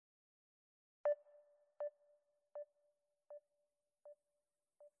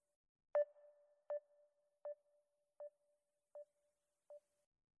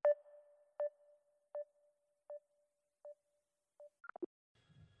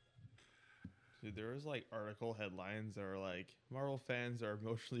Dude, there was like article headlines that are like Marvel fans are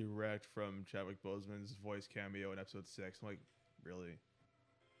emotionally wrecked from Chadwick Boseman's voice cameo in episode 6. I'm like, really?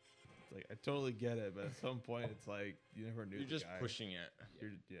 It's like I totally get it, but at some point it's like you never knew You're the just guy. pushing it.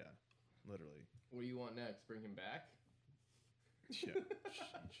 Yeah, literally. What do you want next? Bring him back? Yeah.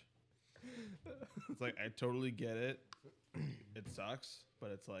 Sheesh. It's like I totally get it. It sucks,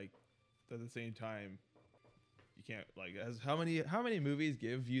 but it's like at the same time you can't like as how many movies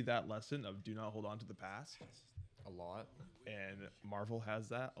give you that lesson of do not hold on to the past? A lot. And Marvel has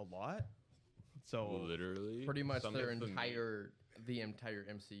that a lot. So Literally. Pretty much some the of them- entire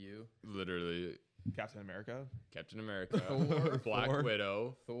MCU. Literally. Captain America. Captain America. Thor. Black Thor.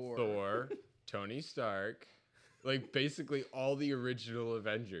 Widow. Thor. Tony Stark. Like basically all the original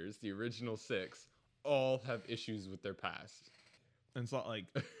Avengers, the original 6, all have issues with their past. And it's not like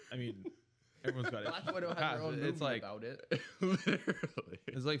I mean everyone's got it. Black Widow has her own movie It's like about it. Literally.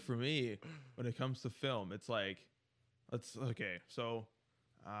 it's like for me when it comes to film, it's like let's okay, so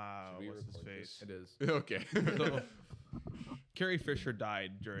Should we what's his record face? It is. Okay. So Carrie Fisher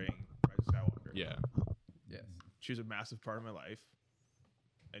died during Rise of Skywalker. Yeah. Yes. She was a massive part of my life.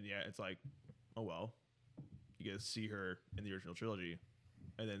 And yet it's like, oh well. You get to see her in the original trilogy.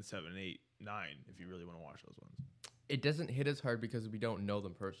 And then 7, 8, 9, if you really want to watch those ones. It doesn't hit as hard because we don't know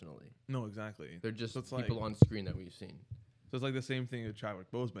them personally. No, exactly. They're just So it's people like- on screen that we've seen. So it's like the same thing with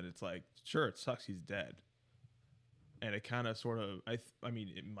Chadwick Boseman. It's like, sure, it sucks he's dead. And it kind of sort of, I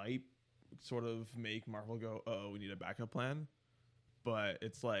mean, it might sort of make Marvel go, oh, we need a backup plan. But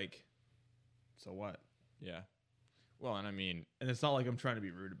it's like, so what? Yeah. Well, and I mean, And it's not like I'm trying to be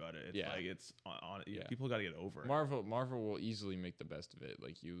rude about it. It's Yeah. like it's on Yeah. people got to get over it. Marvel will easily make the best of it.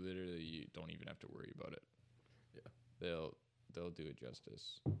 Like you literally don't even have to worry about it. Yeah. They'll do it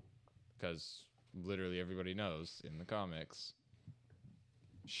justice. Because literally everybody knows in the comics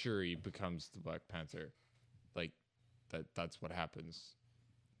Shuri becomes the Black Panther. Like that's what happens.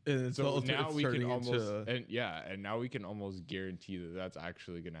 And it's So all- now it's we can turning almost into- and now we can almost guarantee that that's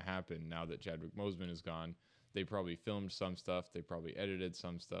actually going to happen now that Chadwick Boseman is gone. They probably filmed some stuff, they probably edited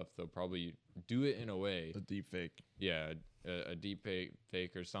some stuff. They'll probably do it in a way. a deep fake. Yeah, a deep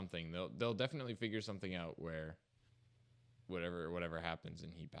fake or something. They'll definitely figure something out where whatever happens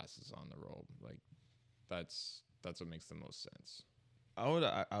and he passes on the role. Like that's what makes the most sense. I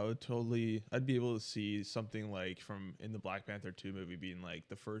would totally I'd be able to see something like from in the Black Panther 2 movie being like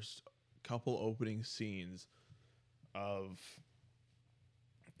the first couple opening scenes of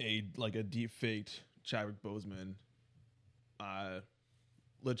a deep faked Chadwick Boseman.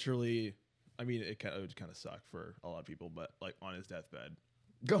 Literally, I mean it would kind of suck for a lot of people, but like on his deathbed.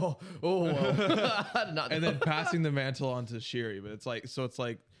 Go. Oh, well. I did not And know. then passing the mantle on to Shuri, but it's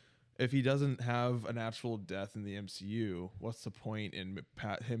like if he doesn't have an actual death in the MCU, what's the point in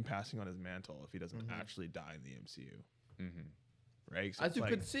him passing on his mantle if he doesn't actually die in the MCU? Mm-hmm. Right? So As it's you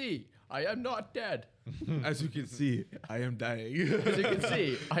like- can see, I am not dead. as you can see, I am dying. As you can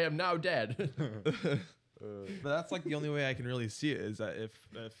see, I am now dead. But that's like the only way I can really see it is that if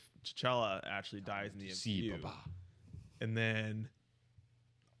T'Challa actually dies in the See, MCU, Baba. and then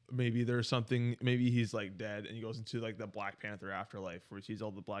maybe there's something, maybe he's like dead and he goes into like the Black Panther afterlife where he sees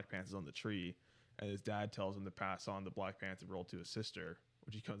all the Black Panthers on the tree, and his dad tells him to pass on the Black Panther role to his sister,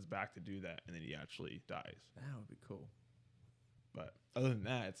 which he comes back to do that, and then he actually dies. That would be cool. But other than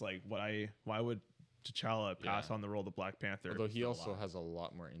that, it's like why would T'Challa pass Yeah. on the role of the Black Panther? Although if he he's also still alive? has a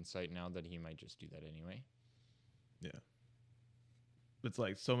lot more insight now that he might just do that anyway. Yeah. It's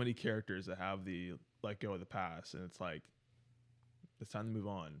like so many characters that have the let go of the past, and it's like it's time to move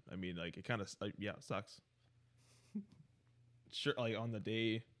on. I mean, like it kind of like it sucks. Sure, like on the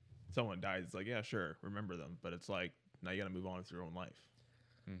day someone dies, it's like yeah, sure, remember them, but it's like now you got to move on with your own life.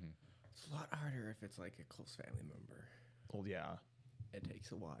 Mm-hmm. It's a lot harder if it's like a close family member. Well, yeah, It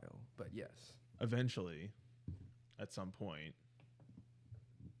takes a while, but yes. eventually, at some point,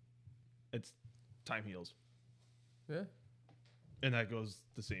 it's time heals. Yeah. And that goes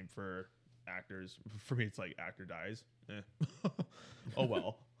the same for actors. For me, it's like actor dies. Oh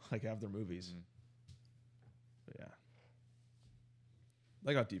well, like have their movies. Mhm. But yeah,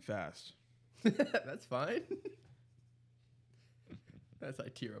 that got deep fast. That's fine. As I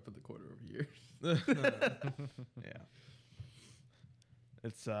tear up in the corner over here. Yeah,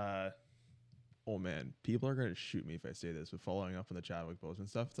 it's oh man, people are gonna shoot me if I say this. But following up on the Chadwick Boseman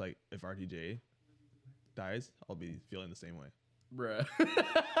stuff, it's like if RTJ dies, I'll be feeling the same way. Bruh.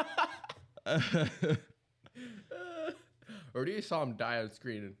 Already saw him die on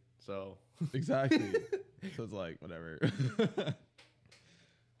screen, so. Exactly. So it's like whatever.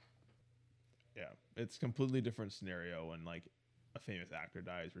 Yeah, it's completely different scenario when like a famous actor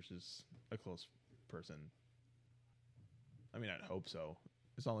dies versus a close person. I mean, I'd hope so.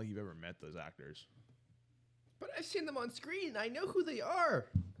 It's not like you've ever met those actors. But I've seen them on screen. I know who they are.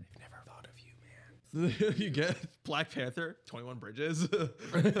 I've never thought of you, man. You get Black Panther, 21 Bridges.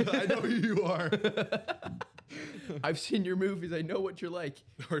 I know who you are. I've seen your movies. I know what you're like.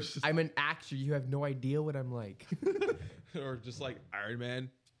 Or just, I'm an actor. You have no idea what I'm like. or just like Iron Man,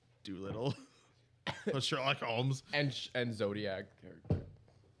 Doolittle, or Sherlock Holmes. and Zodiac character.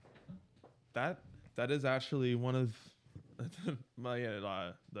 That is actually one of my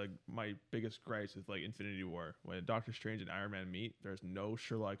my biggest gripes with like Infinity War. When Doctor Strange and Iron Man meet, there's no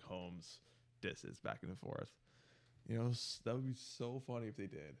Sherlock Holmes disses back and forth. You know, that would be so funny if they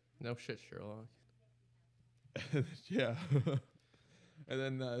did. No shit, Sherlock. Yeah.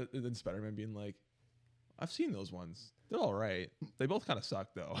 And then Spider-Man being like, I've seen those ones. They're all right. They both kind of suck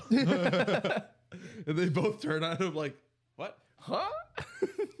though. And they both turn out of like, what? Huh?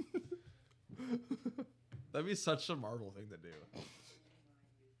 That'd be such a Marvel thing to do.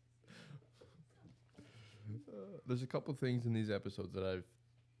 There's a couple things in these episodes that I've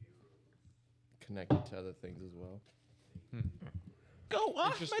connected to other things as well. Go off,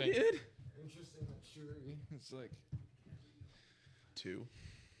 my Interesting. dude. Interesting that Shuri. It's like 2.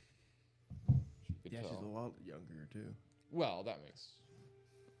 could Yeah, she's tell. a lot younger too. Well, that makes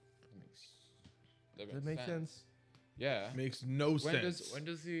Does that make sense? Yeah. Makes no sense. When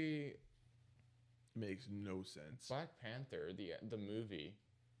does the Makes no sense. Black Panther the movie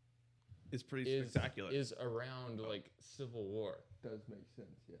It's pretty is spectacular. is around like Civil War? Does make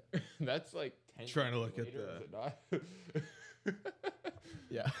sense, yeah. That's like 10 Trying to years look at later, the- is it not?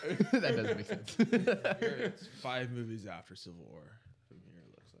 Yeah, that does make sense. It's 5 movies after Civil War. From here,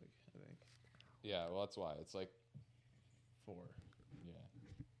 it looks like. I think Yeah, well, that's why it's like 4. yeah.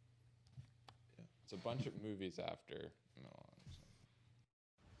 It's a bunch of movies after. No,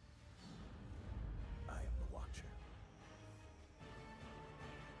 I am the Watcher.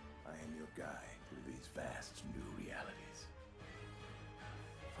 I am your guide through these vast new realities.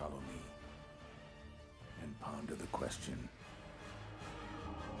 Follow me and ponder the question,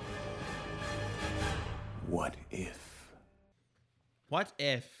 what if? What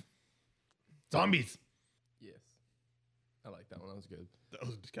if? Zombies. Yes, I like that one. That was good. That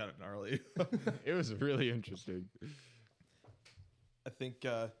was kind of gnarly. it was really interesting. I think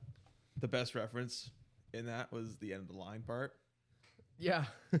the best reference in that was the end of the line part. Yeah.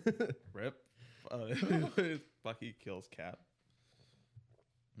 Rip. Bucky kills Cap.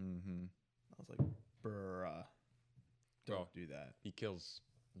 Mm-hmm. I was like, bruh. Don't Well, do that. he kills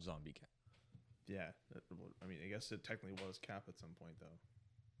Zombie Cat. Yeah. I mean, I guess it technically was Cap at some point, though.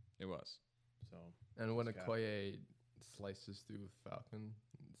 It was. So. And when It's Cap. Okoye slices through Falcon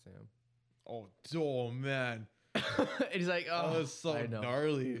and Sam, Oh man. he's like, "Oh, That was so I know."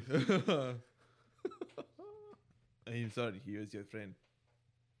 gnarly. And he thought he was your friend.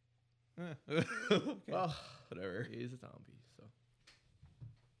 Okay. Well, Whatever. he's a zombie, so.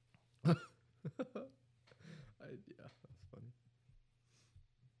 Yeah, that's funny.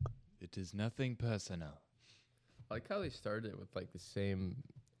 It is nothing personal. I like how they started with like the same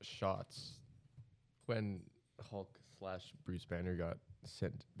shots when Hulk / Bruce Banner got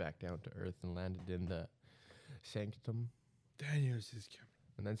sent back down to Earth and landed in the sanctum, Daniel's his camera.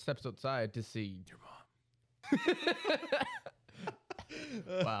 and then steps outside to see Your mom.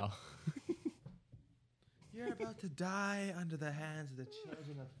 Wow. You're about to die under the hands of the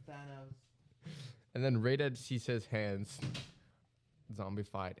children of Thanos. And then right as he says hands,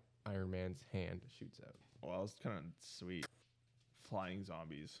 zombified Iron Man's hand shoots out. Well, that was kind of sweet. Flying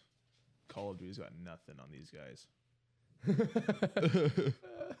zombies. Call of Duty's got nothing on these guys.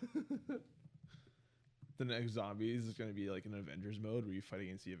 The next zombies is going to be like an Avengers mode where you fight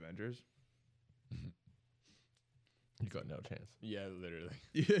against the Avengers. You got no chance. Yeah, literally.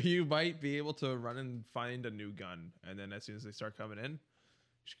 You might be able to run and find a new gun, and then as soon as they start coming in,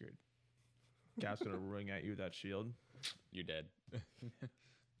 you're screwed. Cap's gonna ring at you with that shield. You're dead.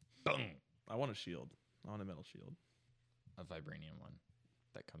 Boom! I want a shield. I want a metal shield. A vibranium one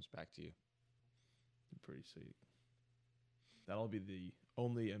that comes back to you. Pretty sweet. That'll be the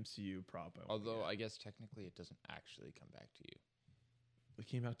only MCU prop. Although I guess technically it doesn't actually come back to you. it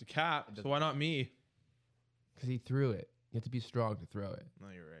came out to Cap, It so doesn't- why not me? Because he threw it. You have to be strong to throw it. No,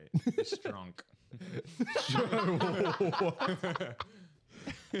 you're right. Strong. Strong.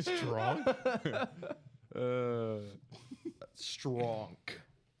 Strong.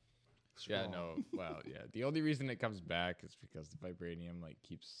 Yeah, no. Wow, yeah. The only reason it comes back is because the vibranium like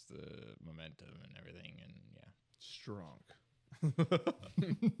keeps the momentum and everything, and yeah. Strong.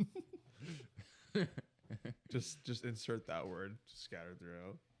 Just insert that word just scattered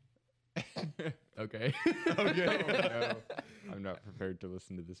throughout. Okay. Okay. No, I'm not prepared to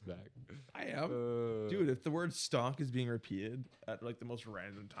listen to this back. I am. Dude, if the word stonk is being repeated at like the most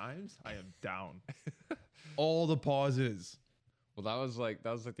random times, I am down. All the pauses. Well, that was like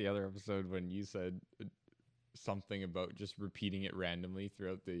the other episode when you said something about just repeating it randomly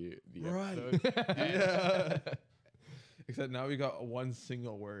throughout the episode. Yeah. Except now we got one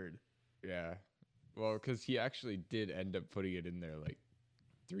single word. Yeah. Well, because he actually did end up putting it in there like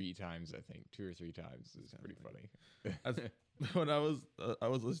 3 times, I think, 2 or 3 times. It's pretty funny. As, when I was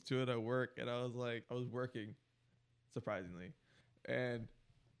listening to it at work, and I was working, surprisingly, and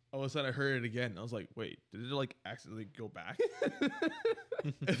all of a sudden I heard it again. I was like, wait, did it like accidentally go back?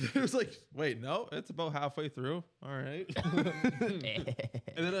 And it was like, wait, no, it's about halfway through. All right.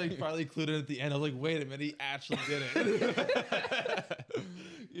 And then I finally clued in at the end. I was like, wait a minute, he actually did it.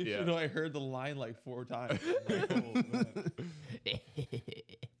 You know, I heard the line like 4 times. Like, oh, man.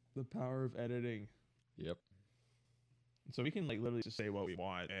 The power of editing. Yep. So we can like literally just say what we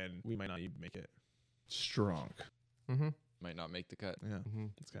want, and we might not even make it strong. Mm-hmm. Might not make the cut. Yeah, Mm-hmm.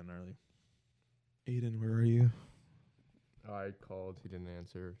 it's kind of gnarly. Aiden, where are you? I called. He didn't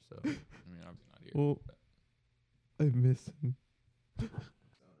answer. So I mean, I'm not here. Well, I miss him.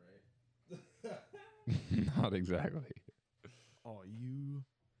 Not exactly. Oh, you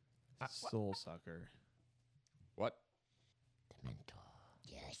soul sucker. What? The mentor.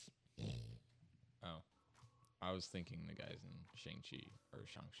 Yes. Oh. I was thinking the guys in Shang-Chi or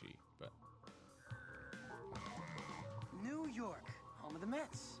Shang-Chi, but New York, home of the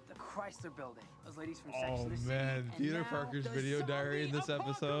Mets, the Chrysler Building. Those ladies from Sex Oh and the City. man, And Peter now Parker's the video diary in this zombie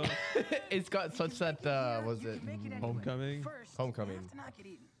episode. it's got such that was it Homecoming? First, Homecoming. You have to not get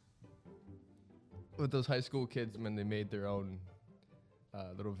eaten. with those high school kids when they made their own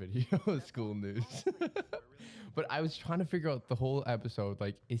little video of school news. But I was trying to figure out the whole episode,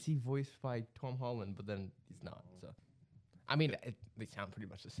 like, is he voiced by Tom Holland? But then he's not. So, I mean, they sound pretty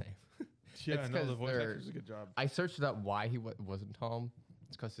much the same. Yeah, It's no, 'cause the voice they're- actor does a good job. I searched up why he wasn't Tom.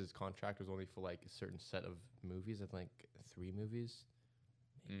 It's because his contract was only for like a certain set of movies. I think 3 movies,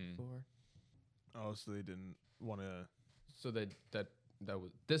 maybe 4. Oh, so they didn't want to. So that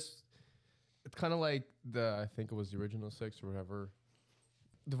was this. It's kind of like I think it was the original 6 or whatever.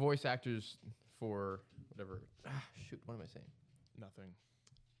 The voice actors for whatever. Shoot, what am I saying? Nothing.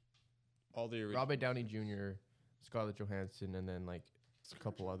 all the original. Robert Downey Jr., Scarlett Johansson, and then like a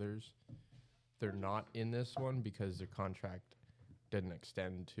couple others. They're not in this one because their contract didn't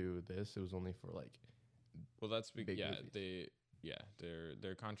extend to this. It was only for like Well, that's big yeah. movies.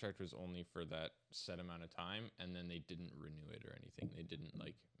 Their contract was only for that set amount of time, and then they didn't renew it or anything. They didn't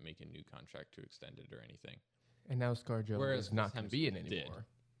like make a new contract to extend it or anything. And now ScarJo Whereas is not Chris going to be in Hemsworth did. anymore.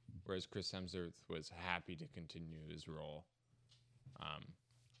 Whereas Chris Hemsworth was happy to continue his role.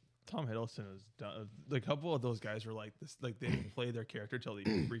 Tom Hiddleston was done. The couple of those guys were like this, like they didn't play their character till they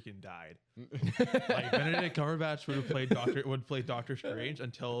freaking died. Like Benedict Cumberbatch would play Doctor Strange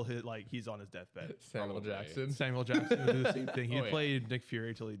until he's on his deathbed. Samuel Probably. Jackson. Samuel Jackson would do the same thing. He'd Oh, yeah. play Nick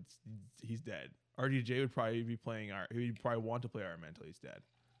Fury till he's dead. RDJ would probably be playing he'd probably want to play Iron Man till he's dead.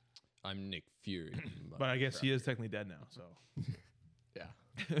 I'm Nick Fury. But I guess he is technically dead now. So Yeah.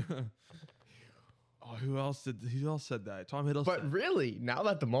 oh, who else said that? Tom Hiddleston. But really, now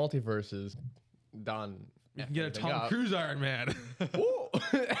that the multiverse is done, you can get a everything Tom up- Cruise Iron Man. Ooh.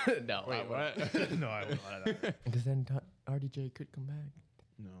 No, Wait, I won't. what? No, I wouldn't let that. Because then RDJ could come back.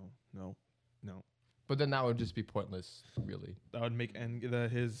 No. But then that would just be pointless, really. That would make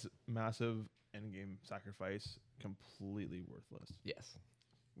his massive Endgame sacrifice completely worthless. Yes.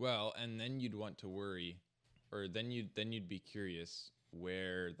 Well, and then you'd want to worry, or then you'd be curious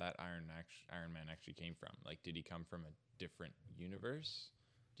where that Iron Man actually came from. Like, did he come from a different universe?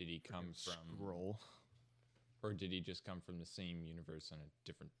 Did he come from, Roll. or did he just come from the same universe on a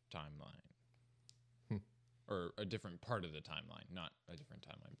different timeline, or a different part of the timeline? Not a different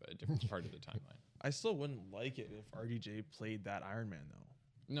timeline, but a different part of the timeline. I still wouldn't like it if RDJ played that Iron Man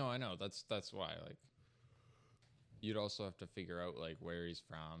though. No, I know. That's why. Like, you'd also have to figure out like where he's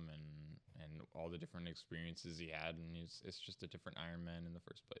from and all the different experiences he had, and it's just a different Iron Man in the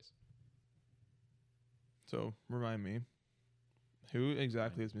first place. So remind me, who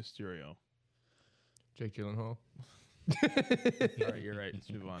exactly is Mysterio? Jake Gyllenhaal. All right, you're right. Let's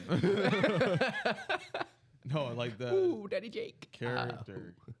move on. No, like the Ooh, Daddy Jake.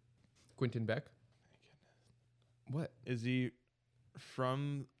 character. Quentin Beck. What? Is he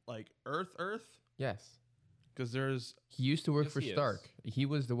from like Earth? Yes. Because there's He used to work Yes, for he is. Stark. He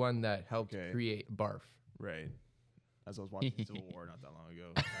was the one that helped Okay. create Barf. right. As I was watching Civil War not that long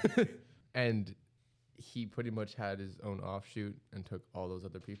ago. And he pretty much had his own offshoot and took all those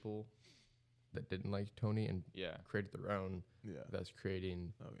other people that didn't like Tony and Yeah. created their own. Yeah. That's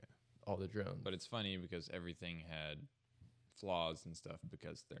creating Okay. all the drones. But it's funny because everything had flaws and stuff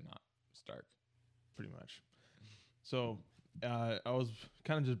because they're not Stark. Pretty much. So I was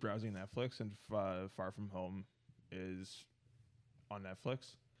kind of just browsing Netflix, and Far From Home is on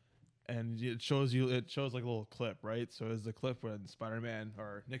Netflix, and it shows like a little clip, right? So it's the clip when Spider-Man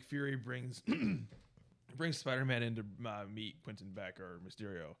or Nick Fury brings brings Spider-Man in to meet Quentin Beck or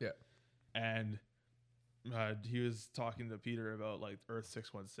Mysterio. Yeah. And he was talking to Peter about like Earth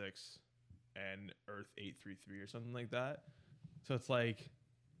 616 and Earth 833 or something like that. So it's like,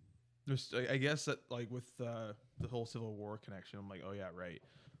 there's, I guess that like with the whole Civil War connection, I'm like, oh yeah, right.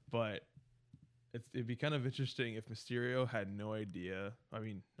 But it'd be kind of interesting if Mysterio had no idea. I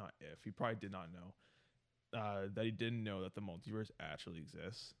mean, not if, he probably did not know that he didn't know that the multiverse actually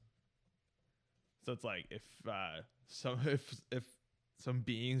exists. So it's like if some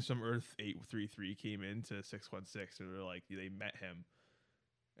beings from Earth 833 came into 616 and they're like, they met him,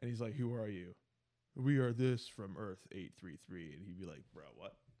 and he's like, "Who are you?" "We are this from Earth 833," and he'd be like, "Bro,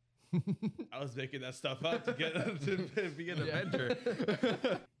 what?" I was making that stuff up to get to be an Avenger.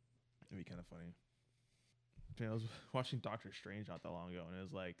 It'd be kind of funny. You know, I was watching Doctor Strange not that long ago, and it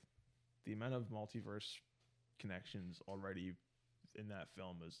was like the amount of multiverse connections already in that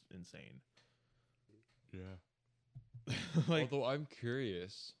film is insane. Yeah. Like, Although I'm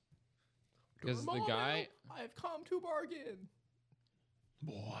curious because the guy, I've come to bargain.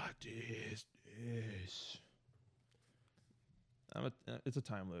 what is this? It's a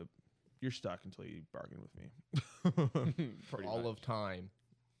time loop. You're stuck until you bargain with me. For pretty all much, of time.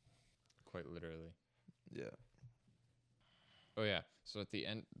 quite literally. Yeah. Oh yeah. So at the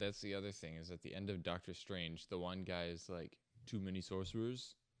end, that's the other thing is at the end of Doctor Strange, the one guy is like, "Too many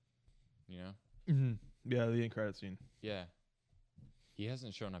sorcerers," you know? Mm-hmm. Yeah, the end credit scene. Yeah. He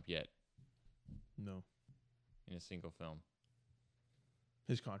hasn't shown up yet No, in a single film.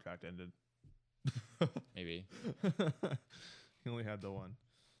 his contract ended. Maybe. He only had the one.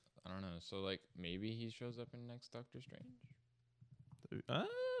 I don't know. So like maybe he shows up in next Doctor Strange.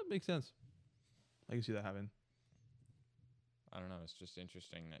 Makes sense. I can see that happen. I don't know. It's just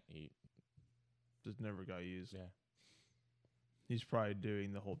interesting that he. Just never got used. Yeah. He's probably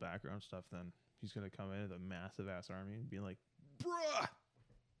doing the whole background stuff then. He's going to come in with a massive ass army and be like, bruh!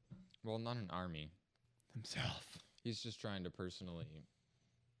 Well, not an army. Himself. He's just trying to personally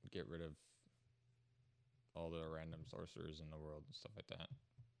get rid of all the random sorcerers in the world and stuff like that.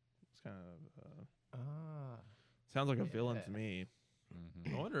 It's kind of. Ah. Sounds like a villain Yeah. to me.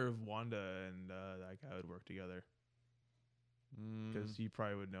 Mm-hmm. I wonder if Wanda and that guy would work together. Because he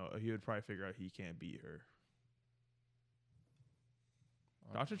probably would know. He would probably figure out he can't beat her.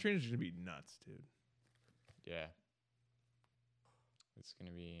 Doctor Strange is going to be nuts, dude. Yeah. It's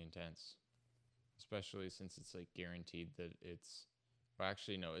gonna be intense, especially since it's like guaranteed that it's. Well,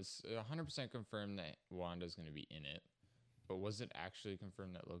 actually, no. It's 100% confirmed that Wanda's gonna be in it. But was it actually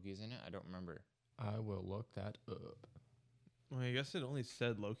confirmed that Loki's in it? I don't remember. I will look that up. Well, I guess it only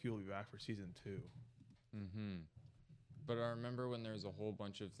said Loki will be back for season 2. Mm-hmm. But I remember when there was a whole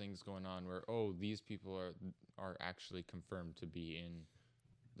bunch of things going on where these people are actually confirmed to be in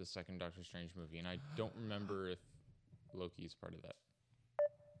the second Doctor Strange movie, and I don't remember if Loki's part of that.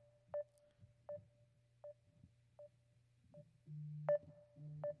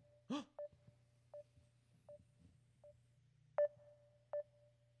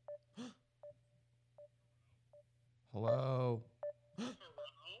 Hello.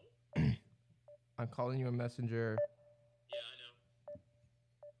 I'm calling you a messenger.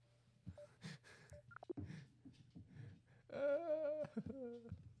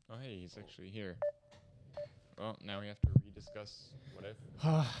 Oh, hey, he's actually here. Well, now we have to rediscuss what if.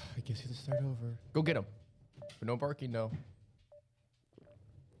 I guess you have to start over. Go get him. But no barking, no.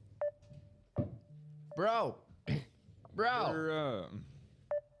 Bro. Bro.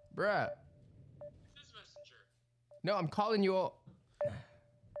 Bruh. No, I'm calling you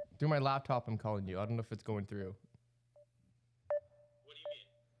through my laptop. I'm calling you. I don't know if it's going through. What do you mean?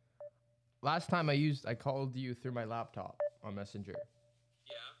 Last time I called you through my laptop on Messenger.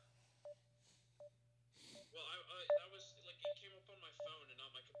 Yeah. Well, that was like it came up on my phone and not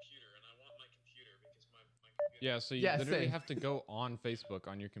my computer, and I want my computer because my computer. Yeah, so you Yeah, literally same. have to go on Facebook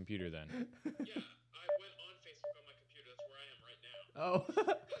on your computer then. Yeah, I went on Facebook on my computer. That's where I am right now. Oh.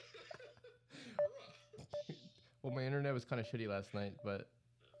 Well, my internet was kind of shitty last night, but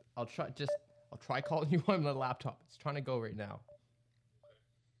I'll try calling you on the laptop. It's trying to go right now.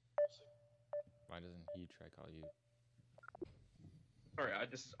 Why doesn't he try call you? Sorry,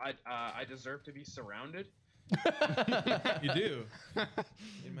 I deserve to be surrounded. You do.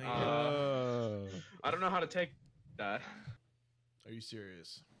 In my I don't know how to take that. Are you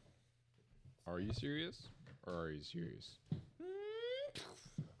serious? Are you serious? Or are you serious?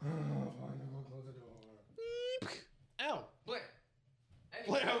 Ow! Blair!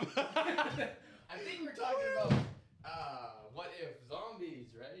 Anyway, I think we're talking about what if zombies,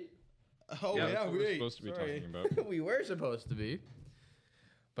 right? Oh Yeah, yeah, that's what we're wait. supposed to be Sorry. talking about. We were supposed to be,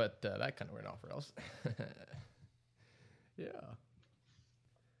 but that kind of went off rails. Yeah.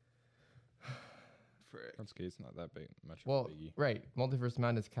 Frick. That's okay. It's not that big, much Well, of a biggie. right. Multiverse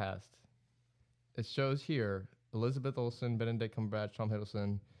Madness cast. It shows here Elizabeth Olsen, Benedict Cumberbatch, Tom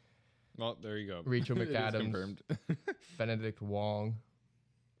Hiddleston, Well, there you go. Rachel It is McAdams. confirmed. Benedict Wong,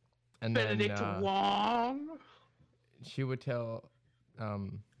 and Benedict then Wong. she would tell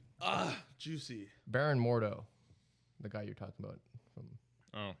Juicy. Baron Mordo, the guy you're talking about. From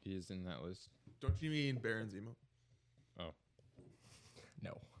Oh, he is in that list. Don't you mean Baron Zemo? Oh.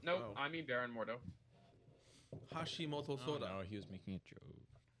 no, Nope, Oh. I mean Baron Mordo. Hashimoto Oh, Soda. no, he was making a joke.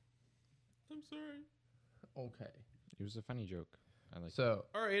 I'm sorry. okay. It was a funny joke. I like. So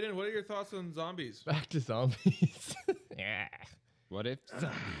All right, Aiden, what are your thoughts on zombies? back to zombies. Yeah. What if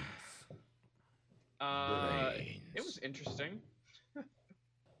zombies? It was interesting.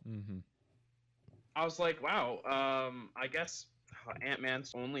 Mm-hmm. I was like, wow. I guess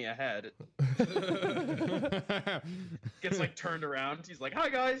Ant-Man's only ahead. Gets like turned around. He's like, "Hi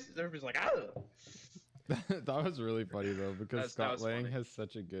guys." Everybody's like, "Ah." That was really funny though, because That Scott was Lang funny. has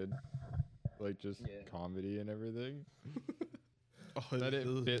such a good, like, just Yeah. comedy and everything Oh, that it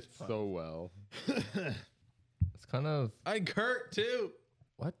this is fits fun. so well. It's kind of And Kurt too.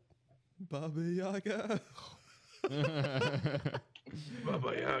 what? Baba Yaga.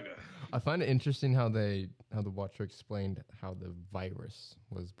 Baba Yaga. I find it interesting how the Watcher explained how the virus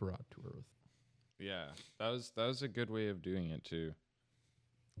was brought to Earth. Yeah, that was a good way of doing it too.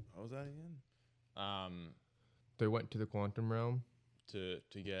 What was that again? They went to the quantum realm. To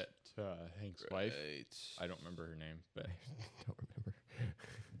get Hank's wife. Right. I don't remember her name, but I don't remember.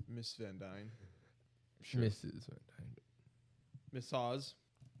 Miss Van Dyne. Mrs. Van Dyne. Miss Oz.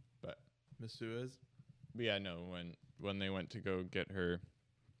 but Miss Suez. yeah, no. When they went to go get her,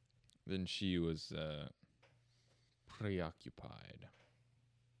 then she was preoccupied.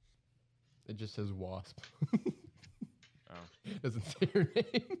 It just says Wasp. Oh, Doesn't say her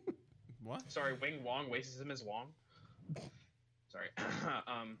name. What? Sorry, Wing Wong. Racism is Wong. Sorry.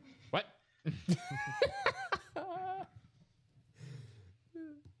 what?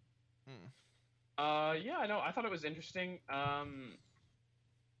 Yeah, I know. I thought it was interesting.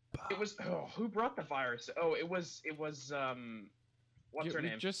 It was who brought the virus? Oh, it was what's Yeah, her we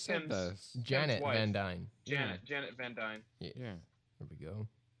name? just said Tim's- this. Janet wife. Van Dyne. Janet Van Dyne. Yeah. There we go.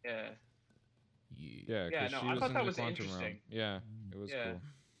 Yeah. Yeah, Yeah, 'cause no, she I was thought in that the was quantum realm. interesting. Yeah, it was Yeah.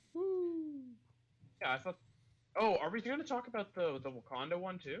 cool. Yeah, I thought. Oh, are we going to talk about the Wakanda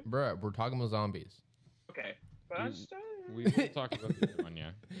one too? Bruh, we're talking about zombies. Okay, but I was We will talk about the other one,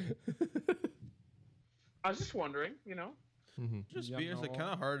 yeah. just wondering, you know. Mhm. Just Yeah, being, it's like no. kind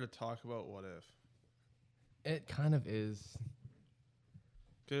of hard to talk about what if. It kind of is.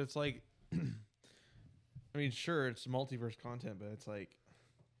 Because it's like, I mean, sure, it's multiverse content, but it's like,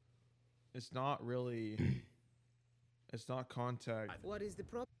 it's not really, it's not contact. What is the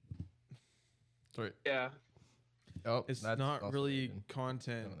problem? Sorry. Yeah. Oh, It's that's not also really Aiden.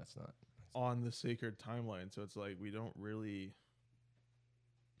 content No, that's not. on the sacred timeline. So it's like, we don't really.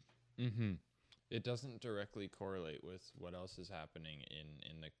 Mm-hmm. It doesn't directly correlate with what else is happening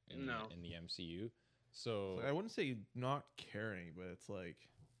No. in the MCU. So I wouldn't say not caring, but it's like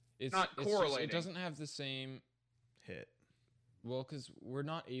Not just- correlating. it doesn't have the same. hit. Well, because we're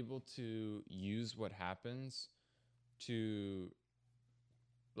not able to use what happens to,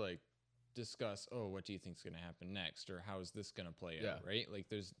 like, discuss. Oh, what do you think's going to happen next, or how is this going to play out? Yeah. Right? Like,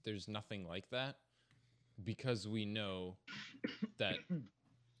 there's nothing like that, because we know that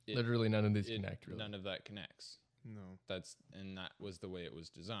Literally none of these connect, really. None of that connects. No. And that was the way it was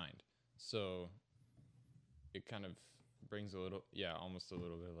designed. So it kind of brings almost a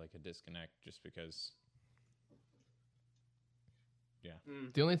little bit of like a disconnect, just because. Yeah.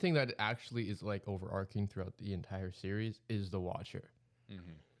 Mm. The only thing that actually is like overarching throughout the entire series is the Watcher.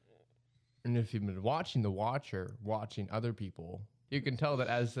 Mm-hmm. And if you've been watching the Watcher, watching other people, you can tell that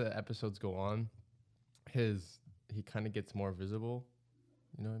as the episodes go on, he kind of gets more visible.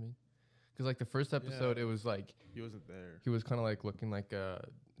 You know what I mean? Because like the first episode, Yeah. it was like He wasn't there. he was kind of like looking like a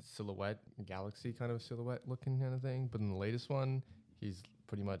silhouette, galaxy kind of silhouette looking kind of thing. But in the latest one, he's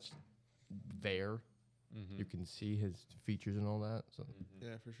pretty much there. you can see his features and all that. So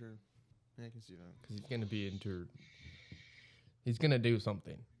Yeah, for sure. Yeah, I can see that. because he's gonna be he's gonna do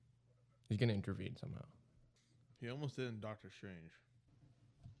something. He's gonna intervene somehow. He almost did in Doctor Strange.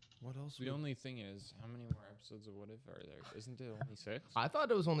 What else? The only thing is, how many more episodes of What If are there? Isn't it only 6? I thought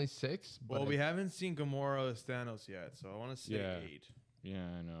it was only 6. But Well, we haven't seen Gamora as Thanos yet, so I want to say Yeah. 8. Yeah,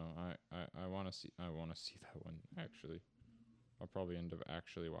 I know. I want to see. I want to see that one actually. I'll probably end up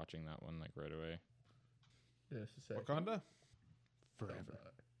actually watching that one like right away. Wakanda? Forever.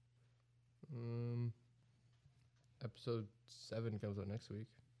 Episode 7 comes out next week.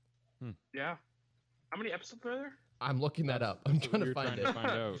 Yeah. How many episodes are there? I'm looking that up. I'm trying to You're find trying it. to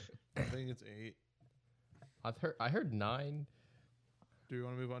find out. I think it's 8. I heard 9. Do you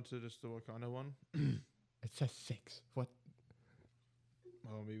want to move on to just the Wakanda one? It says 6. What?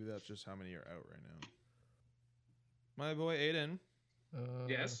 Oh, maybe that's just how many are out right now. My boy Aiden,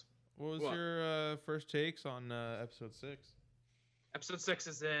 Yes. what was What? your first takes on episode 6? Episode 6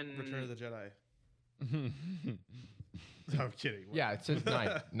 is in. Return of the Jedi. No, I'm kidding. What? Yeah, it says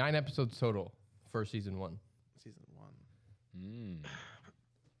 9. 9 episodes total for season 1. Season 1.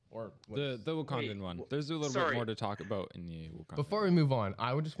 Or The Wakandan Wait, one. There's a little bit sorry. more to talk about in the Wakandan. Before we move on,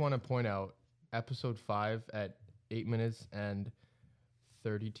 I would just want to point out episode 5 at 8 minutes and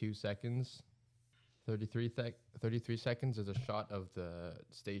 32 seconds. 33 seconds is a shot of the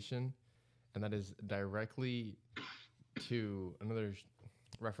station, and that is directly to another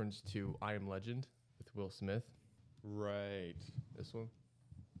reference to I Am Legend with Will Smith. Right. This one.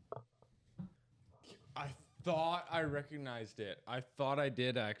 I thought I recognized it. I thought I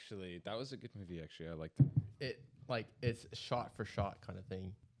did actually. That was a good movie actually. I liked it. It's shot for shot kind of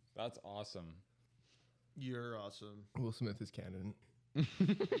thing. That's awesome. You're awesome. Will Smith is canon.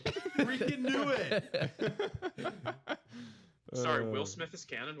 Freaking knew it. Sorry, Will Smith is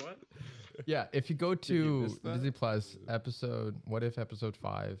canon. What? Yeah, if you go you to miss that? Disney Plus What If episode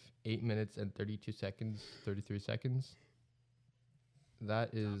 5, 8 minutes and 32 seconds, 33 seconds.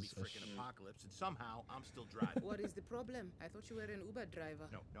 That is a Freaking apocalypse, and somehow I'm still driving. What is the problem? I thought you were an Uber driver.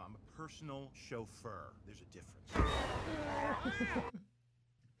 No, I'm a personal chauffeur. There's a difference.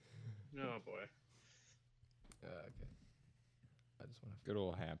 Oh boy. okay. I just want to. Good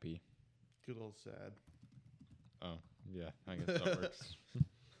old happy. Good old sad. Oh, yeah. I guess that works.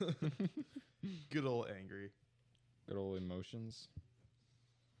 Good old angry. Good old emotions.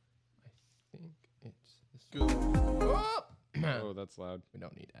 I think it's this Good. Oh! Oh, that's loud. We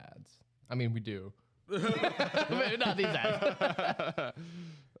don't need ads. I mean, we do. Maybe not these ads.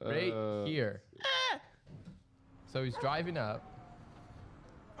 Right here. So he's driving up.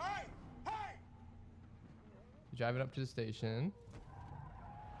 Hey! Hey! He's driving up to the station.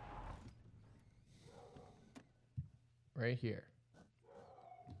 Right here.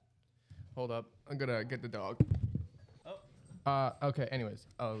 Hold up. I'm gonna get the dog. Oh. Okay, anyways,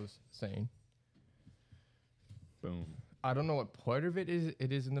 I was saying. Boom. I don't know what part of it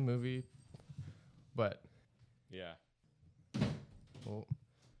is in the movie, but Yeah. oh,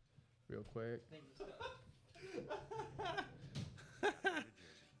 real quick.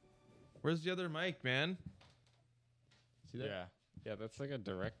 Where's the other mic, man? See that? Yeah. Yeah, that's like a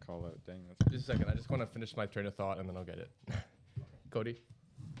direct call out. Dang, that's Just a second. I just want to finish my train of thought and then I'll get it. Cody.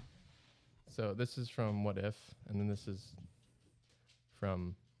 So this is from What If, and then this is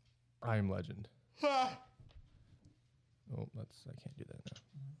from I Am Legend. Oh, I can't do that now.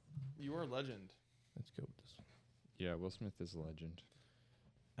 You are a legend. Let's go with this one. Yeah, Will Smith is a legend.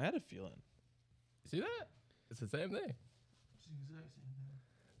 I had a feeling. See that? It's the same thing.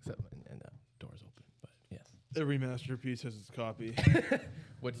 Except and doors open, but yes. Every masterpiece has its copy.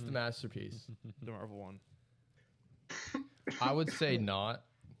 What's the masterpiece? The Marvel one. I would say not.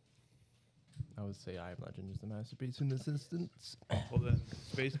 I would say I Am Legend is the masterpiece in this instance. Well then,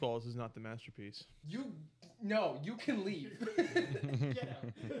 Spaceballs is not the masterpiece. No, you can leave. Get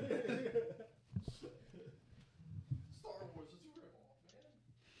out. Star Wars is real,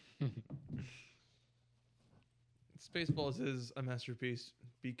 man. Spaceballs is a masterpiece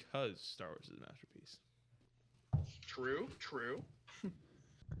because Star Wars is a masterpiece. True. True.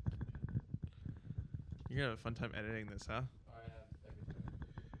 You're gonna have a fun time editing this, huh?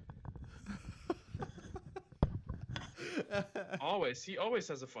 Always. He always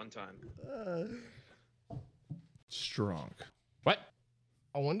has a fun time. Strong. What?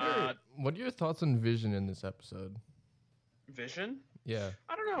 I wonder, what are your thoughts on Vision in this episode? Vision? Yeah,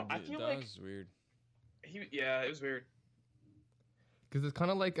 I don't know. I feel that like was weird. yeah, it was weird. because it's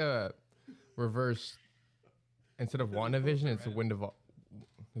kind of like a reverse. Instead of WandaVision, it's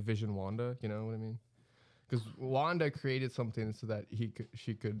a Vision Wanda. You know what I mean? Because Wanda created something so that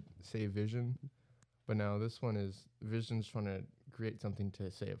she could save Vision, But now this one is Vision's trying to create something to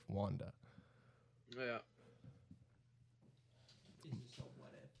save Wanda. Yeah.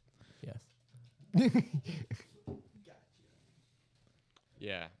 Yes.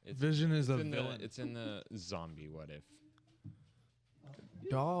 Yeah, it's Vision is a in villain. it's in the zombie what if.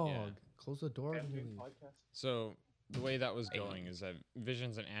 Dog. Yeah. Close the door. when you leave. So the way that was going is that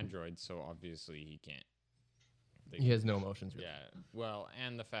Vision's an android, so obviously he can't. He has no emotions. Really. Yeah. Well,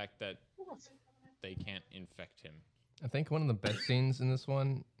 and the fact that they can't infect him. I think one of the best scenes in this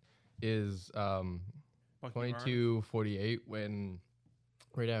one is 2248 when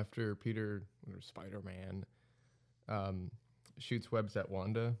right after Peter or Spider-Man shoots webs at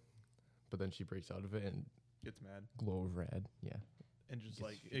Wanda, but then she breaks out of it and Gets mad. glow red. Yeah. And just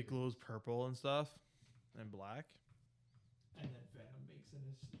like it glows purple and stuff and black. And then Venom makes in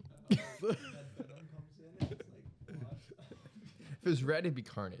his. And then Venom comes in and it's like, what? If it was red, it'd be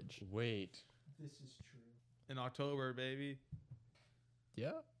Carnage. Wait. This is true. In October, baby.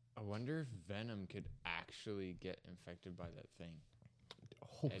 Yeah. I wonder if Venom could actually get infected by that thing.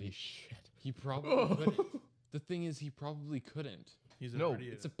 Holy shit. He probably couldn't. The thing is, he probably couldn't. He's No, already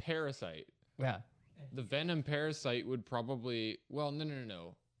It's a parasite. Yeah. The Venom parasite would probably. Well,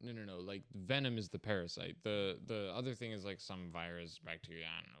 no. Like Venom is the parasite. The other thing is like some virus, bacteria.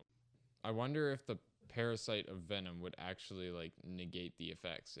 I don't know. I wonder if the parasite of Venom would actually like negate the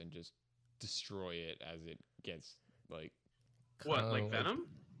effects and just destroy it as it gets like. What, like Venom?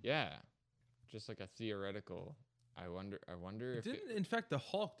 Yeah, just like a theoretical. I wonder if it, didn't. In fact, the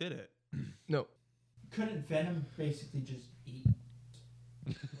Hulk did it. No. Couldn't Venom basically just eat?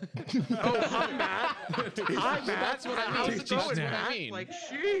 Oh, hi, Matt. Hi, Matt. That's what I mean. How's it going, That's what I Matt? mean. Like,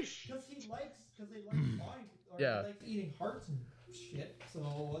 sheesh. Because they like flying, or Yeah. he likes eating hearts and shit. So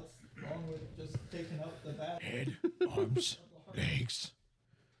what's wrong with just taking out the bad? Head, arms, legs.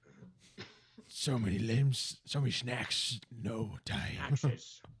 So many limbs, so many snacks, no time.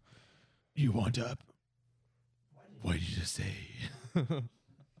 Axes. You want up? What did you say? He's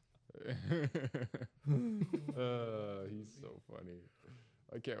so funny.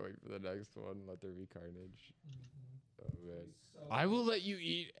 I can't wait for the next one. Let there be carnage. Oh man. I will let you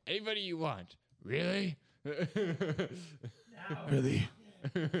eat anybody you want. Really? Really?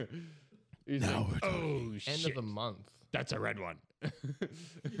 He's Now like, we're talking. oh End shit. of the month. That's a red one. Oh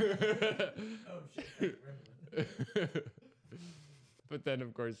shit! But then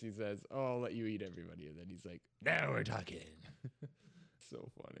of course he says, "Oh, I'll let you eat everybody," and then he's like, "Now we're talking." So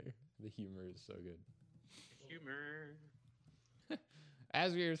funny. The humor is so good. Humor.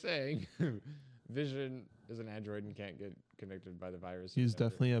 As we were saying, Vision is an android and can't get connected by the virus. He's whatever.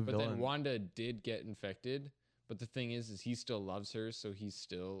 definitely a But villain. then Wanda did get infected. But the thing is he still loves her, so he's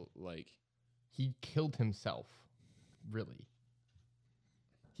still like. He killed himself. Really.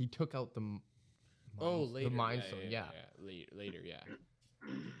 He took out the. Later. The Mind Stone. Yeah. Later, yeah.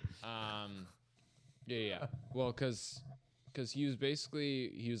 Yeah. Well, because he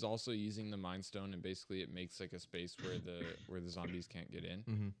was also using the Mind Stone, and basically it makes like a space where the zombies can't get in.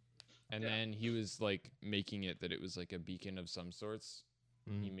 Mm-hmm. And then he was like making it that it was like a beacon of some sorts.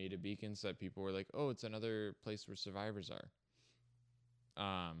 Mm-hmm. He made a beacon so that people were like, "Oh, it's another place where survivors are."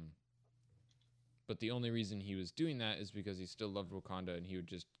 But the only reason he was doing that is because he still loved Wakanda, and he would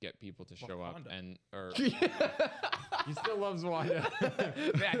just get people to show up Wakanda. or he still loves Wanda.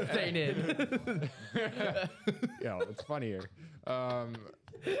 That's ain't it. Yeah, it's funnier.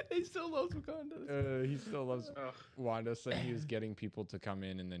 He still loves Wakanda. He still loves Wanda, so he was getting people to come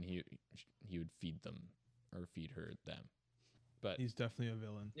in, and then he would feed them or feed her them. But He's definitely a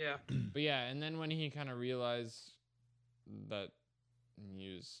villain. Yeah. but yeah, and then when he kind of realized that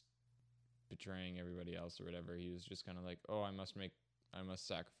he was betraying everybody else or whatever, he was just kind of like, "Oh, I must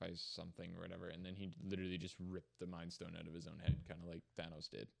sacrifice something or whatever," and then he literally just ripped the Mind Stone out of his own head, kind of like Thanos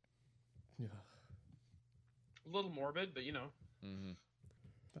did. Yeah. A little morbid, but you know. Mm-hmm.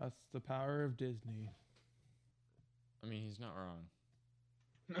 That's the power of Disney. I mean, he's not wrong.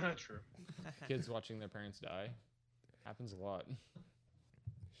 True. Kids watching their parents die happens a lot.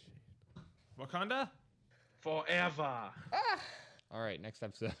 Wakanda? Forever. All right, next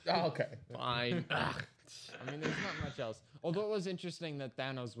episode. Oh, okay. Fine. I mean, there's not much else. Although it was interesting that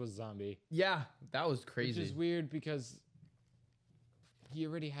Thanos was zombie. Yeah, that was crazy. Which is weird because he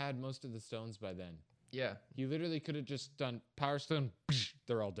already had most of the stones by then. Yeah. He literally could have just done Power Stone.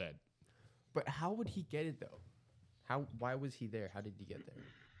 They're all dead. But how would he get it though? Why was he there? How did he get there?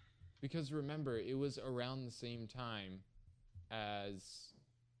 Because remember, it was around the same time as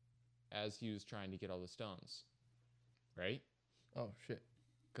he was trying to get all the stones, right? Oh shit.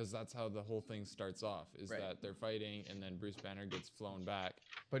 because that's how the whole thing starts off. Is Right. that they're fighting, and then Bruce Banner gets flown back,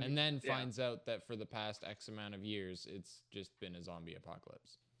 But and then Yeah. finds out that for the past X amount of years, it's just been a zombie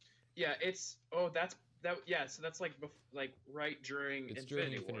apocalypse. Yeah, it's yeah. So that's like like right during It's Infinity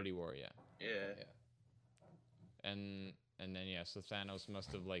during Infinity War, yeah. Yeah. And then yeah, so Thanos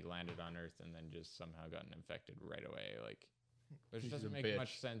must have like landed on Earth and then just somehow gotten infected right away, like, which He's a doesn't make bitch.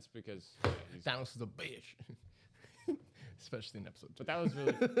 much sense because he's Thanos is a bitch. Especially in episode 2. But that was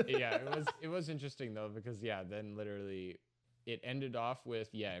really yeah, it was interesting though, because yeah, then literally it ended off with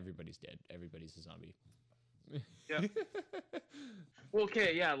everybody's dead, everybody's a zombie. Yeah. Well,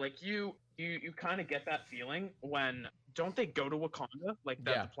 okay, yeah, like you kind of get that feeling when don't they go to Wakanda? Like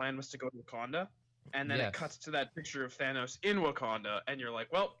that Yeah. the plan was to go to Wakanda, and then Yes. it cuts to that picture of Thanos in Wakanda, and you're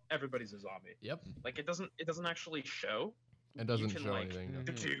like, well, everybody's a zombie. Yep. Like it doesn't actually show. It doesn't you can, show like, anything. No.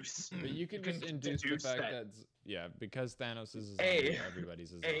 Deduce. But you can You just can induce the deduce fact that- that because Thanos is a zombie, A-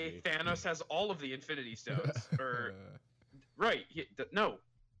 everybody's a A zombie. Thanos has all of the Infinity Stones, or right? No,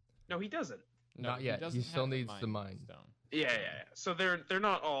 he doesn't. Not yet. He doesn't still have needs the mind. Stone. Yeah. So they're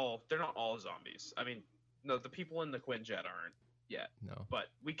not all zombies. I mean, no, the people in the Quinjet aren't yet, No. but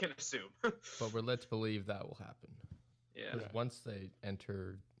we can assume. But we're led to believe that will happen. Yeah. 'Cause once they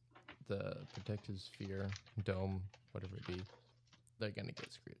enter the protective sphere, dome, whatever it be, they're gonna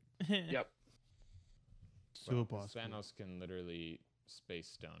get screwed. Yep. So Well, possible. Thanos can literally space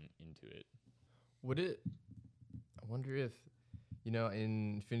stone into it. Would it? I wonder if, in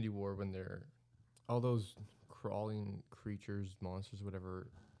Infinity War, when they're all those crawling creatures, monsters, whatever,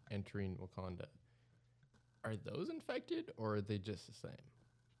 entering Wakanda, are those infected or are they just the same?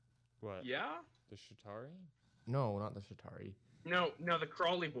 What? Yeah. The Shatari? No, not the Shatari. No, the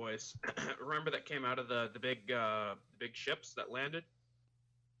Crawley boys. Remember that came out of the big ships that landed?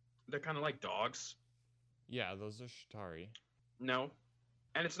 They're kind of like dogs. Yeah, those are Shatari. No,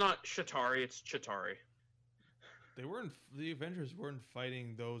 and it's not Shatari, it's Chitari. The Avengers weren't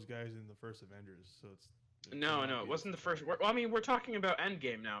fighting those guys in the first Avengers, so it's No, it wasn't the first. Well, I mean, we're talking about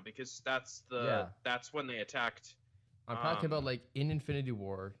Endgame now because that's when they attacked. I'm talking about like in Infinity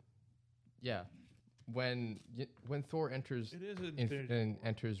War. Yeah, when Thor enters, It is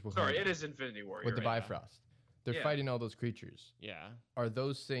enters Wakanda. Sorry, it is Infinity War. with the you're right. Bifrost. They're Yeah. fighting all those creatures. Yeah. Are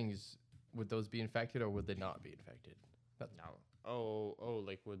those things? Would those be infected or would they not be infected? No. Oh,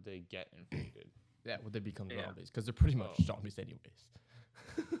 like would they get infected? Yeah, would they become Yeah. zombies? Because they're pretty much Oh. zombies anyways.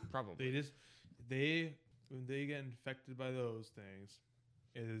 Probably. When they get infected by those things,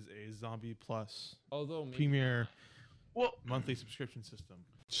 it is a Zombie Plus Although maybe premier Well, monthly subscription system.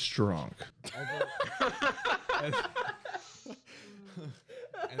 Strong. and,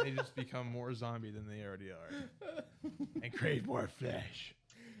 and they just become more zombie than they already are, and crave more flesh.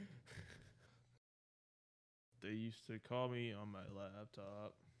 They used to call me on my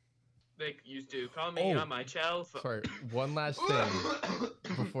laptop. they used to call me Oh. on my shelf. Sorry, one last thing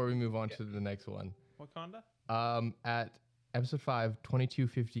before we move on to the next one. Wakanda? At episode 5,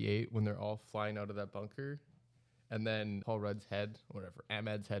 2258, when they're all flying out of that bunker, and then Paul Rudd's head, whatever,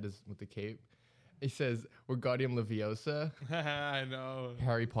 Ahmed's head is with the cape. He says, Wingardium Leviosa. I know.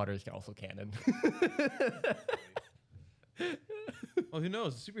 Harry Potter is also canon. Well, who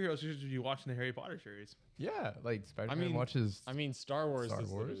knows? The superheroes should be watching the Harry Potter series. Yeah, like Spider-Man watches. I mean, Star Wars Star is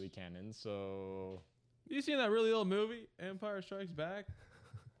Wars? literally canon, so You seen that really old movie, Empire Strikes Back?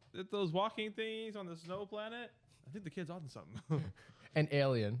 Those walking things on the snow planet? I think the kid's on to something. And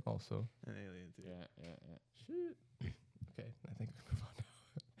Alien also. An alien too. yeah. Shit. Okay, I think we move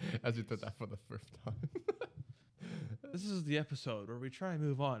on now. As we did that for the first time. This is the episode where we try and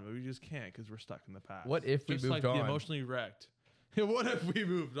move on, but we just can't because we're stuck in the past. What if we Just moved like on? The emotionally wrecked. What if we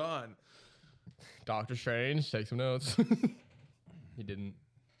moved on? Doctor Strange, take some notes. He didn't.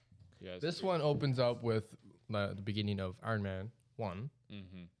 Yeah. This one opens up with the beginning of Iron Man 1,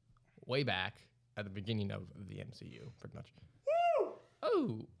 Mm-hmm. way back at the beginning of the MCU, pretty much.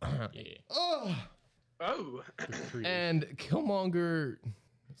 Oh. Yeah. Oh, Oh, And Killmonger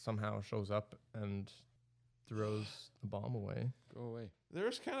somehow shows up and throws the bomb away. Go away.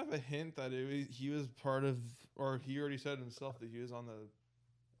 there's kind of a hint that he was part of, or he already said himself that he was on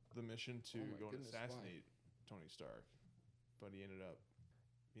the mission to Oh my go and goodness, why? assassinate Tony Stark, but he ended up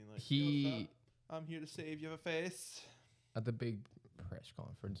being like, He, "I'm here to save your face." at the big press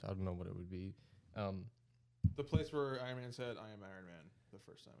conference, I don't know what it would be. The place where Iron Man said, "I am Iron Man," the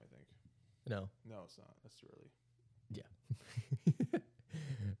first time, I think. No. No, it's not. That's too early.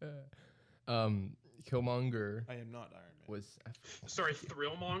 Killmonger I am not Iron Man. was sorry,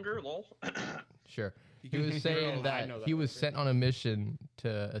 Thrillmonger, lol. sure. He can was be saying thrilled. that know that he was reference. sent on a mission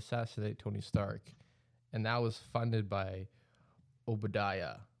to assassinate Tony Stark, and that was funded by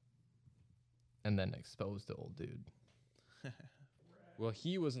Obadiah, and then expose the old dude. Well,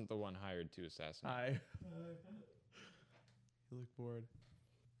 he wasn't the one hired to assassinate. You look bored.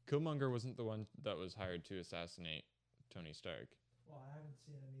 Killmonger wasn't the one that was hired to assassinate Tony Stark. Well, I haven't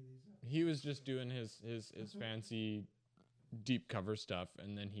seen any of these. He was just doing his fancy deep cover stuff,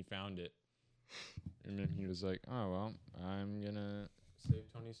 and then he found it. And then he was like, oh, well, I'm going to save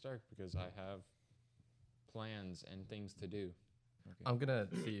Tony Stark because I have plans and things to do. Okay. I'm gonna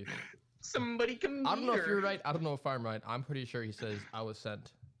see. Somebody come I don't know if here. you're right. I don't know if I'm right. I'm pretty sure he says I was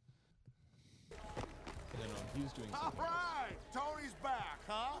sent. No, he was doing All something else. right, Tony's back,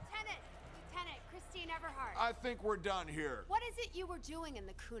 huh? Lieutenant, Christine Everhart. I think we're done here. What is it you were doing in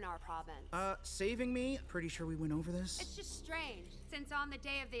the Kunar province? Saving me? Pretty sure we went over this. It's just strange, since on the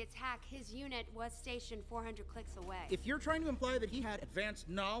day of the attack, his unit was stationed 400 clicks away. If you're trying to imply that he had advanced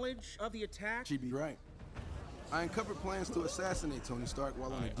knowledge of the attack... She'd be right. I uncovered plans to assassinate Tony Stark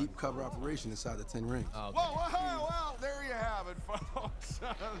while on a deep cover operation inside the Ten Rings. Whoa, well, there you have it, folks.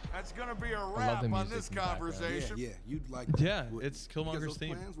 That's gonna be a wrap on this conversation. Yeah, you'd like Yeah, that, it's Killmonger's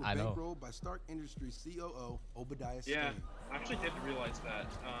theme. Plans were I know. bankrolled by Stark Industries COO Obadiah Yeah, Stane. I actually didn't realize that.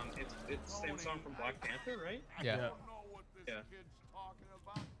 It's the same song from Black Panther, right? Yeah. Yeah.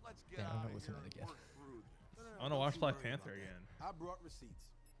 Yeah, I'm gonna listen to it again. I want to watch Black Panther again. I brought receipts.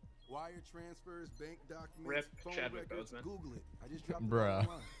 Wire transfers, bank documents, Rip phone Chadwick records. Boseman. Google it. I just dropped it Bruh.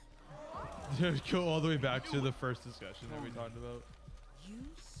 online. Go all the way back to the first discussion that we talked about. You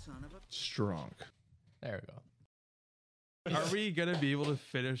son of a... Strong. There we go. Are we gonna be able to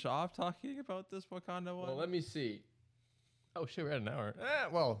finish off talking about this Wakanda one? Well, let me see. Oh shit, we're at an hour.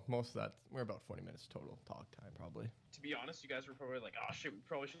 Well, most of that. We're about 40 minutes total talk time, probably. To be honest, you guys were probably like, oh shit, we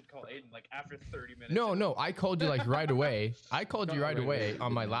probably should call Aiden like after 30 minutes. No, I called you like right away. I called you Got right right away away.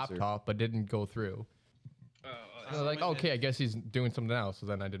 on my Didn't answer. laptop, but didn't go through. I was like, okay, I guess he's doing something else, so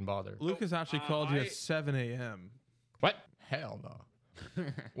then I didn't bother. Lucas actually called you at 7 a.m. What? Hell no.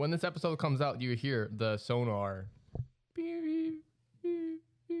 When this episode comes out, you hear the sonar. Beep, beep, beep,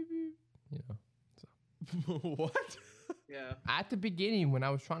 beep, beep, you know. What? Yeah. At the beginning, when I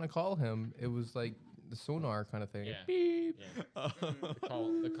was trying to call him, it was like the sonar kind of thing. Yeah. Beep. Yeah.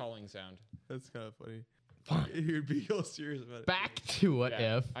 The calling sound. That's kind of funny. You'd be all serious about it. Back to what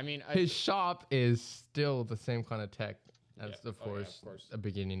Yeah. if. I mean, his shop is still the same kind of tech as, Yeah. of Oh, yeah, course, of course. the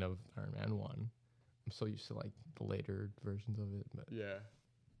beginning of Iron Man 1. I'm so used to like the later versions of it, but Yeah.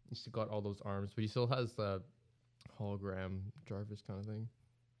 he still got all those arms, but he still has the hologram Jarvis kind of thing.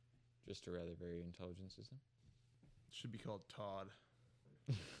 Just a rather very intelligent system. Should be called Todd.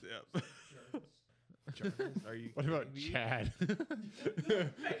 Yep. Jarvis, are you? What about kidding me? Chad?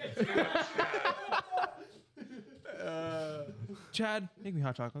 Chad, make me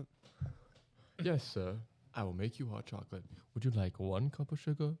hot chocolate. Yes, sir. I will make you hot chocolate. Would you like 1 cup of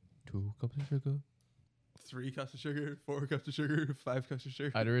sugar? 2 cups of sugar? 3 cups of sugar, 4 cups of sugar, 5 cups of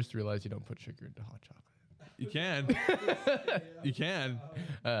sugar. I just realized you don't put sugar into hot chocolate. You can. You can.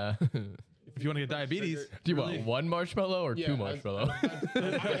 Uh, If you want to get diabetes. do you really- want 1 marshmallow or 2 marshmallow?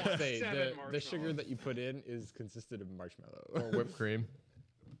 Say, Seven the sugar that you put in is consisted of marshmallow. Or whipped cream.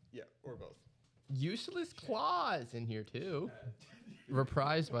 Yeah, or both. Useless Claws in here too.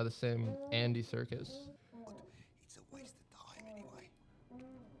 Reprised by the same Andy Serkis. It's a waste of time anyway.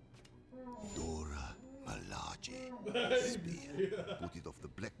 Dora Milaje. Spear. Put it off the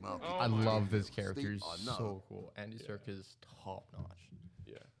black market. I love this character. Think He's or no. so cool. Andy Serkis, top notch.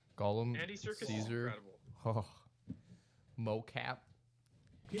 Yeah. Gollum, Andy Serkis is Caesar, incredible. mocap.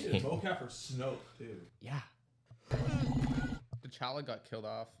 He did mocap for Snoke, too. Yeah. T'Challa got killed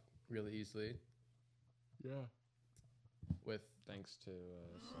off really easily Yeah. with Thanks to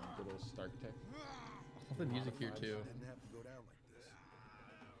some good old Stark tech. all the music here too. Didn't have to go down like this.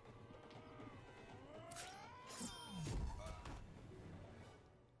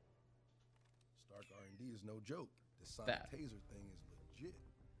 Stark R&D is no joke. The sonic That. taser thing is legit.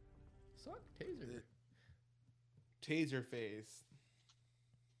 Suck taser. Taser face.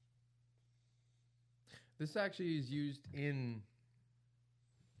 This actually is used in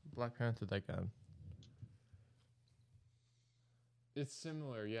Black Panther, that gun. It's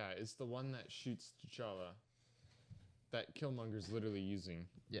similar, yeah. It's the one that shoots T'Challa that Killmonger's literally using.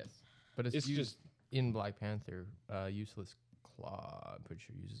 Yes. But it's It's used just- in Black Panther. Useless Claw, I'm pretty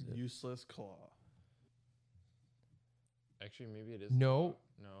sure uses it. Useless claw. Actually, maybe it is. No.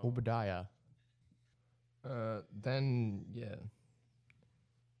 No. Obadiah. Then, yeah.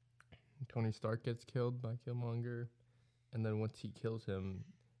 Tony Stark gets killed by Killmonger. And then once he kills him,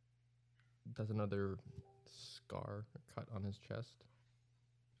 does another scar or cut on his chest.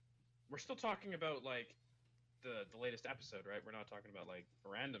 We're still talking about like the latest episode, right? We're not talking about like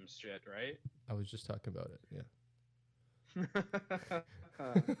random shit, right? I was just talking about it. Yeah.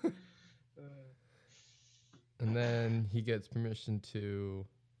 And then he gets permission to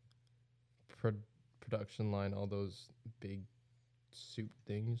production line all those big suit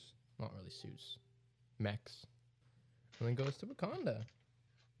things. Not really suits, mechs. And then goes to Wakanda.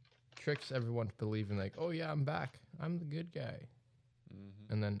 Tricks everyone to believing like, oh yeah, I'm back. I'm the good guy.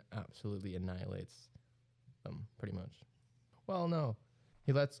 And then absolutely annihilates them, pretty much. Well, no.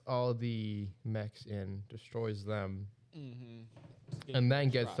 He lets all the mechs in, destroys them, and then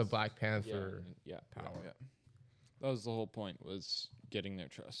gets the Black Panther power. Yeah. That was the whole point, was getting their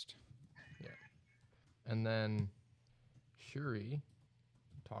trust. Yeah. And then Shuri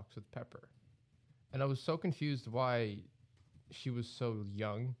talks with Pepper. And I was so confused why she was so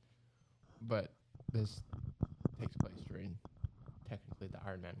young, but this takes place during technically the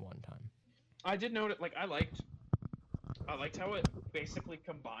Iron Man 1 time. I did note it. Like I liked how it basically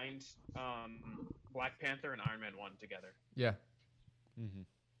combined Black Panther and Iron Man 1 together. Yeah.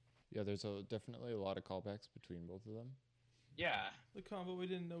 Yeah, there's definitely a lot of callbacks between both of them. Yeah. The combo we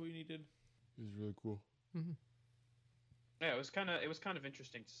didn't know we needed. It was really cool. Yeah, it was kind of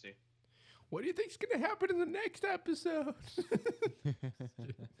interesting to see. What do you think's gonna happen in the next episode?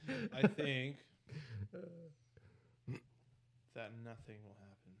 I think that nothing will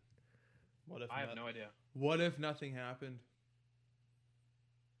happen. What if I have no idea. What if nothing happened?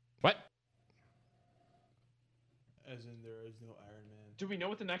 What? As in, there is no Iron Man. Do we know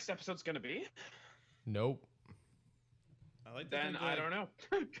what the next episode's gonna be? Nope. I like. Then I don't know,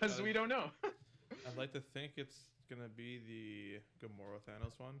 because we don't know. I'd like to think it's gonna be the Gamora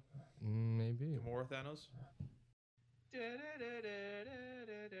Thanos one. Maybe. Gamora Thanos.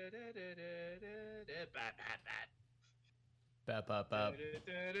 Bap, bap, bap.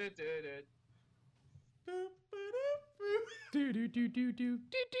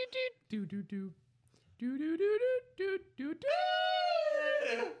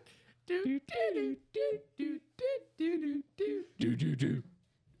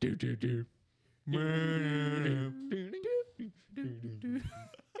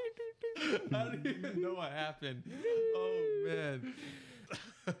 I don't even know what happened. Oh man.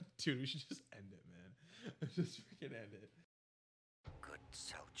 Dude, we should just end it, man. Just freaking end it. Good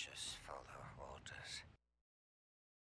soldiers follow orders.